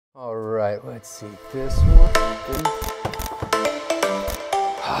right, let's see this one.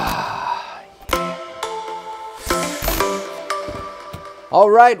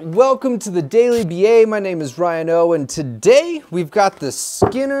 All right, welcome to the Daily BA. My name is Ryan O, and today we've got the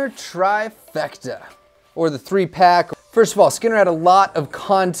Skinner trifecta, or the 3-pack. First of all, Skinner had a lot of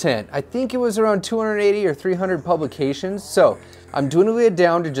content. I think it was around 280 or 300 publications, so I'm dwindling it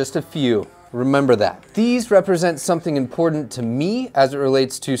down to just a few. Remember that. These represent something important to me as it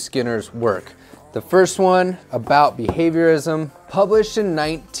relates to Skinner's work. The first one, About Behaviorism, published in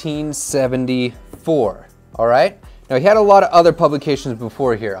 1974, all right? Now, he had a lot of other publications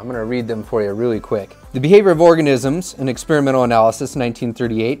before here. I'm gonna read them for you really quick. The Behavior of Organisms, an Experimental Analysis,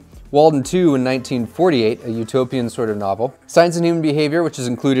 1938. Walden 2 in 1948, a utopian sort of novel. Science and Human Behavior, which is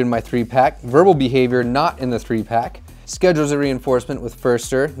included in my 3-pack. Verbal Behavior, not in the 3-pack. Schedules of Reinforcement with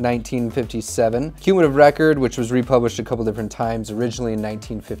Furster, 1957. Cumulative Record, which was republished a couple different times, originally in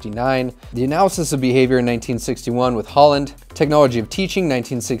 1959. The Analysis of Behavior in 1961 with Holland. Technology of Teaching,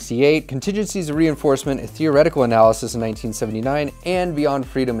 1968. Contingencies of Reinforcement, a Theoretical Analysis in 1979. And Beyond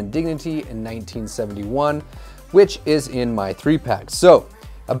Freedom and Dignity in 1971, which is in my 3-pack. So,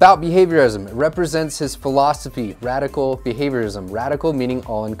 About Behaviorism, it represents his philosophy, radical behaviorism. Radical meaning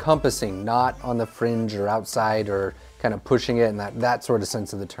all-encompassing, not on the fringe or outside or kind of pushing it in that sort of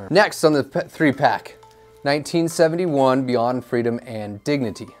sense of the term. Next on the 3-pack, 1971, Beyond Freedom and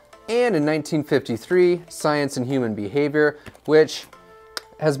Dignity. And in 1953, Science and Human Behavior, which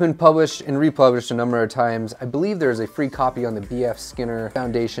has been published and republished a number of times. I believe there is a free copy on the B.F. Skinner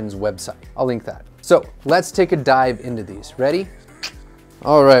Foundation's website. I'll link that. So let's take a dive into these. Ready?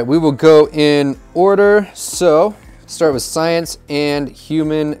 All right, we will go in order. So start with Science and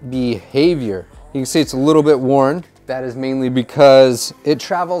Human Behavior. You can see it's a little bit worn. That is mainly because it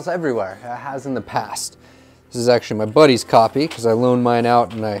travels everywhere. It has in the past. This is actually my buddy's copy because I loaned mine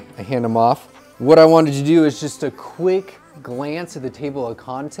out and I hand them off. What I wanted to do is just a quick glance at the table of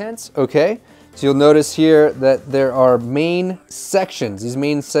contents, okay? So you'll notice here that there are main sections. These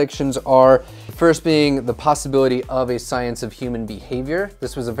main sections are, first being the possibility of a science of human behavior.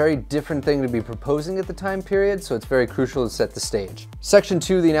 This was a very different thing to be proposing at the time period, so it's very crucial to set the stage. Section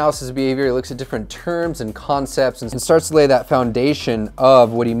 2, the analysis of behavior, looks at different terms and concepts and starts to lay that foundation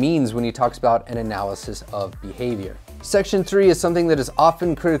of what he means when he talks about an analysis of behavior. Section 3 is something that is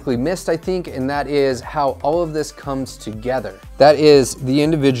often critically missed, I think, and that is how all of this comes together. That is the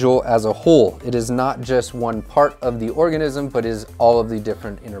individual as a whole. It is not just one part of the organism, but is all of the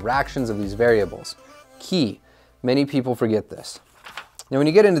different interactions of these variables. Key. Many people forget this. Now, when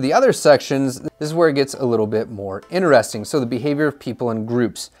you get into the other sections, this is where it gets a little bit more interesting. So the behavior of people and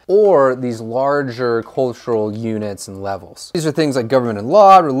groups, or these larger cultural units and levels. These are things like government and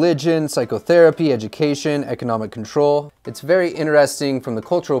law, religion, psychotherapy, education, economic control. It's very interesting from the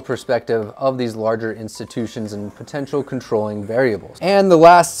cultural perspective of these larger institutions and potential controlling variables. And the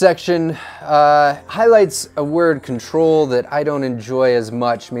last section highlights a word, control, that I don't enjoy as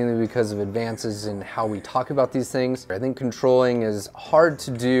much, mainly because of advances in how we talk about these things. I think controlling is hard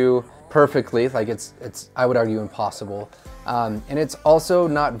to do perfectly, like it's I would argue impossible, and it's also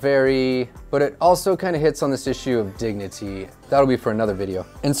not very, but it also kind of hits on this issue of dignity. That'll be for another video.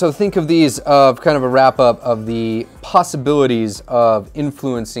 And so think of these of kind of a wrap up of the possibilities of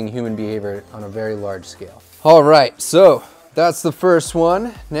influencing human behavior on a very large scale. All right, so that's the first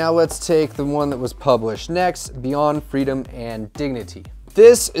one. Now let's take the one that was published next, Beyond Freedom and Dignity.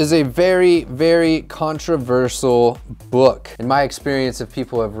 This is a very, very controversial book. In my experience, if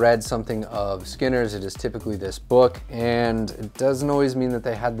people have read something of Skinner's, it is typically this book, and it doesn't always mean that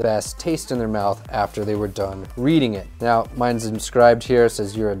they had the best taste in their mouth after they were done reading it. Now, mine's inscribed here, it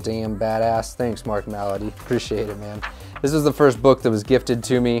says, "You're a damn badass." Thanks, Mark Malady. Appreciate it, man. This is the first book that was gifted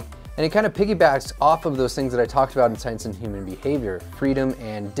to me, and it kind of piggybacks off of those things that I talked about in Science and Human Behavior, freedom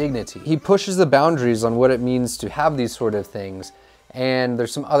and dignity. He pushes the boundaries on what it means to have these sort of things, and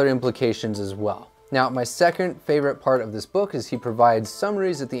there's some other implications as well. Now, my second favorite part of this book is he provides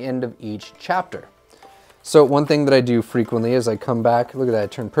summaries at the end of each chapter. So one thing that I do frequently is I come back, look at that, I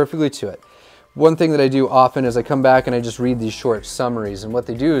turned perfectly to it. One thing that I do often is I come back and I just read these short summaries, and what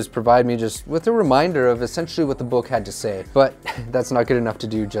they do is provide me just with a reminder of essentially what the book had to say, but that's not good enough to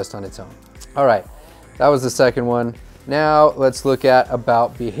do just on its own. All right, that was the second one. Now let's look at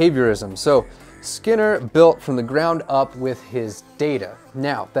About Behaviorism. So Skinner built from the ground up with his data.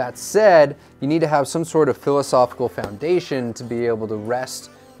 Now, that said, you need to have some sort of philosophical foundation to be able to rest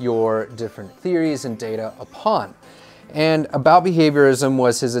your different theories and data upon. And About Behaviorism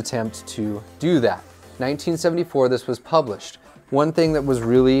was his attempt to do that. 1974, this was published. One thing that was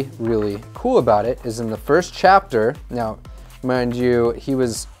really, really cool about it is in the first chapter, now Mind you, he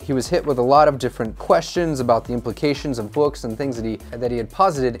was hit with a lot of different questions about the implications of books and things that he had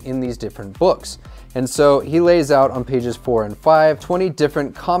posited in these different books. And so he lays out on pages 4 and 5, 20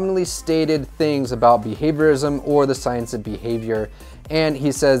 different commonly stated things about behaviorism or the science of behavior. And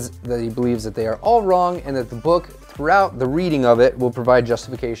he says that he believes that they are all wrong and that the book, throughout the reading of it, will provide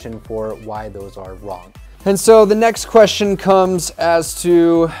justification for why those are wrong. And so the next question comes as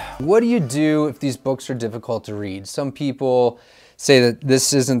to, what do you do if these books are difficult to read? Some people say that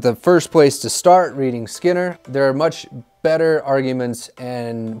this isn't the first place to start reading Skinner. There are much better arguments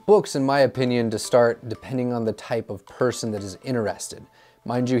and books, in my opinion, to start depending on the type of person that is interested.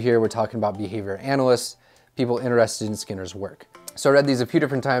 Mind you, here we're talking about behavior analysts, people interested in Skinner's work. So I read these a few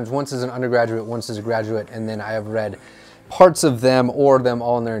different times, once as an undergraduate, once as a graduate, and then I have read parts of them or them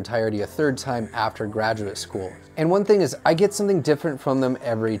all in their entirety a third time after graduate school. And one thing is, I get something different from them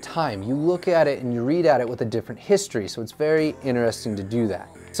every time. You look at it and you read at it with a different history, so it's very interesting to do that.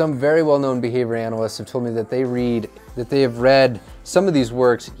 Some very well-known behavior analysts have told me that they have read some of these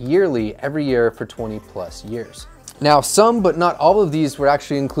works yearly, every year for 20+ years. Now, some but not all of these were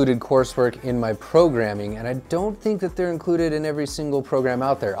actually included coursework in my programming, and I don't think that they're included in every single program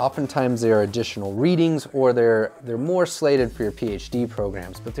out there. Oftentimes they are additional readings or they're more slated for your PhD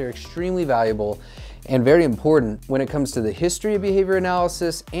programs, but they're extremely valuable and very important when it comes to the history of behavior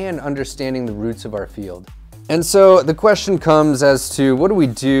analysis and understanding the roots of our field. And so the question comes as to, what do we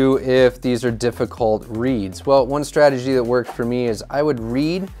do if these are difficult reads? Well, one strategy that worked for me is I would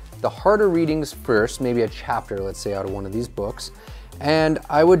read the harder readings first, maybe a chapter, let's say, out of one of these books, and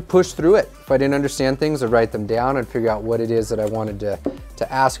I would push through it. If I didn't understand things, I'd write them down and figure out what it is that I wanted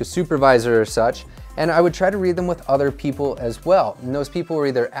to ask a supervisor or such, and I would try to read them with other people as well. And those people were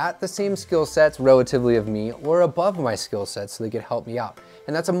either at the same skill sets relatively of me or above my skill sets, so they could help me out.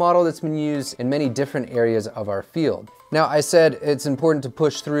 And that's a model that's been used in many different areas of our field. Now, I said it's important to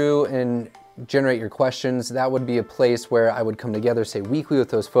push through and generate your questions. That would be a place where I would come together, say weekly, with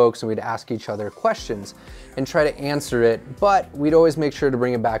those folks, and we'd ask each other questions and try to answer it, but we'd always make sure to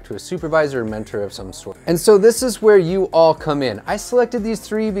bring it back to a supervisor or mentor of some sort. And so this is where you all come in. I selected these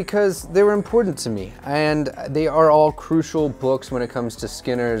 3 because they were important to me, and they are all crucial books when it comes to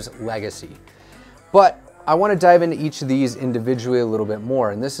Skinner's legacy. But I want to dive into each of these individually a little bit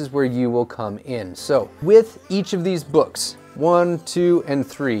more, and this is where you will come in. So with each of these books, 1, 2, and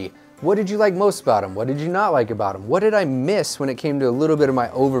 3, what did you like most about them? What did you not like about them? What did I miss when it came to a little bit of my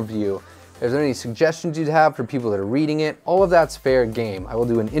overview? Is there any suggestions you'd have for people that are reading it? All of that's fair game. I will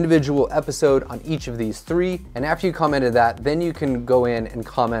do an individual episode on each of these 3, and after you commented that, then you can go in and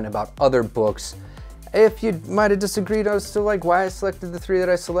comment about other books. If you might have disagreed, I was still like why I selected the 3 that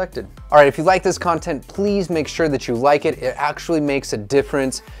I selected. All right, if you like this content, please make sure that you like it. It actually makes a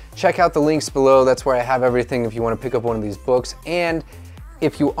difference. Check out the links below. That's where I have everything if you want to pick up one of these books. And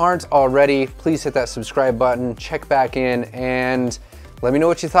if you aren't already, please hit that subscribe button, check back in, and let me know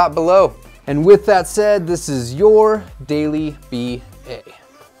what you thought below. And with that said, this is your Daily B